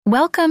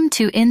Welcome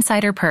to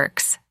Insider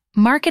Perks,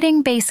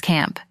 Marketing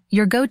Basecamp,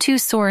 your go-to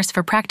source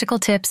for practical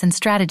tips and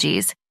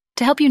strategies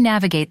to help you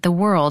navigate the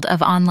world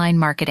of online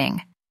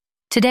marketing.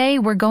 Today,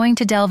 we're going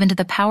to delve into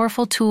the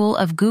powerful tool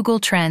of Google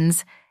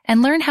Trends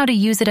and learn how to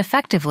use it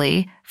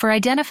effectively for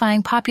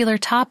identifying popular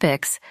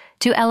topics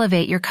to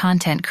elevate your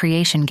content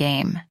creation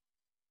game.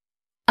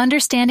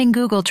 Understanding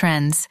Google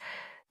Trends.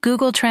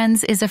 Google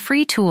Trends is a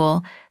free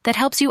tool that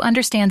helps you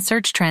understand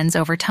search trends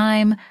over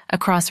time,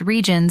 across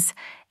regions,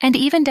 and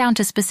even down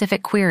to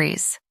specific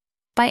queries.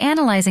 By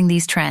analyzing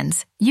these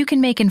trends, you can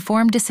make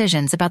informed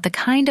decisions about the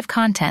kind of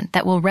content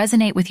that will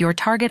resonate with your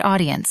target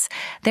audience,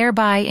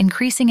 thereby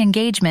increasing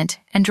engagement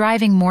and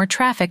driving more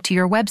traffic to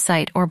your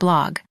website or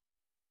blog.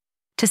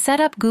 To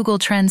set up Google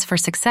Trends for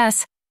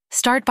success,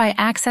 start by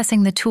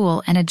accessing the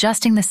tool and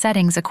adjusting the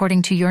settings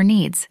according to your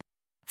needs.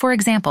 For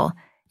example,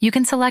 you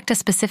can select a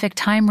specific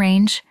time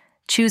range,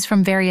 choose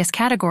from various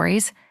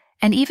categories,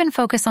 and even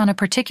focus on a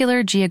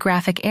particular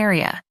geographic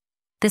area.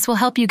 This will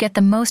help you get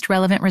the most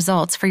relevant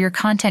results for your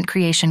content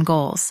creation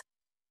goals.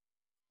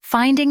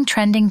 Finding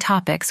trending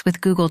topics with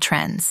Google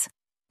Trends.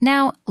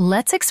 Now,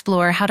 let's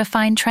explore how to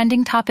find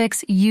trending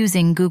topics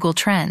using Google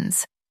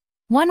Trends.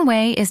 One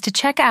way is to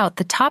check out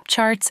the top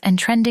charts and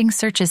trending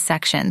searches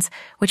sections,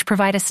 which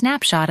provide a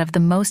snapshot of the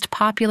most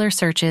popular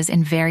searches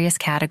in various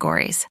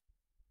categories.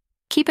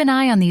 Keep an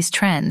eye on these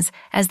trends,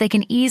 as they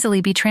can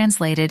easily be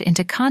translated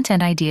into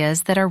content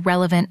ideas that are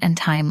relevant and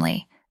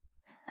timely.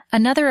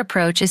 Another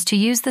approach is to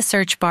use the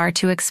search bar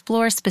to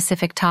explore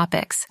specific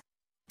topics.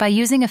 By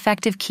using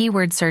effective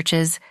keyword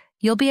searches,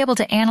 you'll be able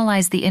to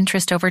analyze the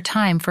interest over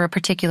time for a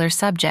particular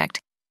subject,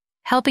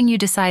 helping you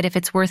decide if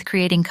it's worth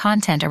creating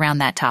content around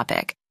that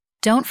topic.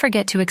 Don't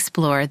forget to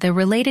explore the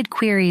Related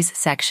Queries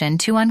section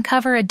to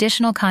uncover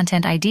additional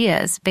content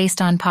ideas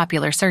based on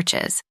popular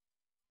searches.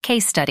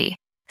 Case study: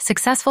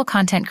 successful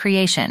content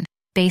creation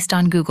based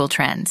on Google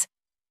Trends.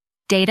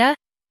 Data: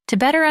 to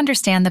better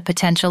understand the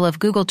potential of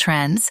Google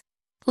Trends,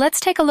 let's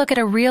take a look at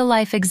a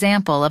real-life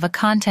example of a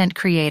content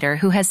creator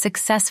who has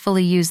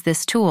successfully used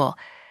this tool.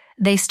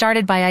 They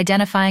started by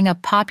identifying a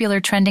popular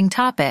trending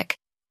topic,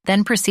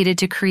 then proceeded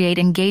to create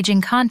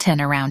engaging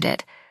content around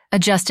it,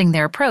 adjusting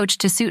their approach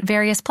to suit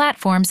various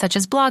platforms such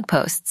as blog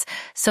posts,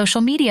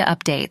 social media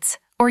updates,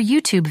 or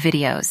YouTube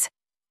videos.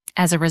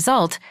 As a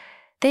result,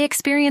 they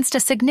experienced a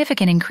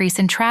significant increase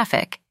in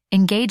traffic,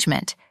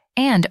 engagement,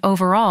 and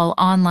overall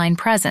online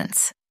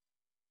presence.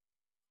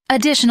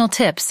 Additional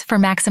tips for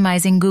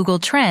maximizing Google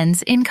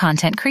Trends in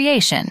content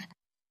creation.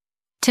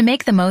 To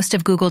make the most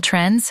of Google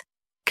Trends,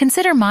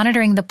 consider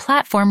monitoring the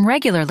platform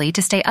regularly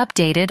to stay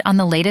updated on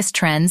the latest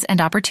trends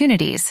and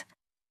opportunities.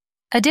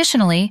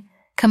 Additionally,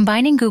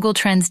 combining Google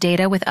Trends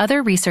data with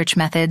other research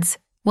methods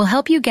will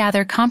help you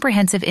gather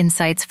comprehensive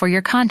insights for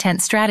your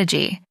content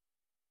strategy.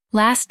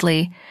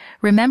 Lastly,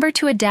 remember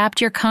to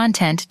adapt your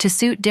content to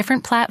suit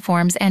different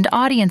platforms and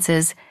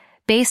audiences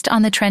based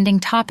on the trending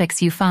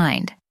topics you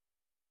find.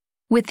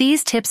 With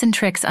these tips and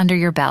tricks under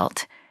your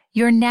belt,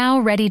 you're now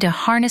ready to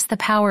harness the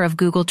power of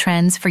Google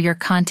Trends for your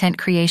content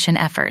creation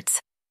efforts.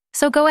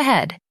 So go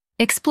ahead,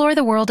 explore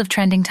the world of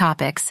trending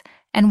topics,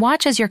 and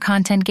watch as your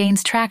content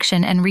gains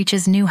traction and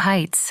reaches new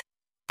heights.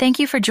 Thank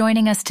you for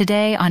joining us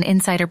today on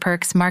Insider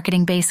Perks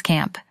Marketing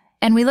Basecamp,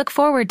 and we look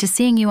forward to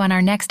seeing you on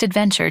our next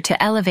adventure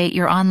to elevate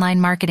your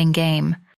online marketing game.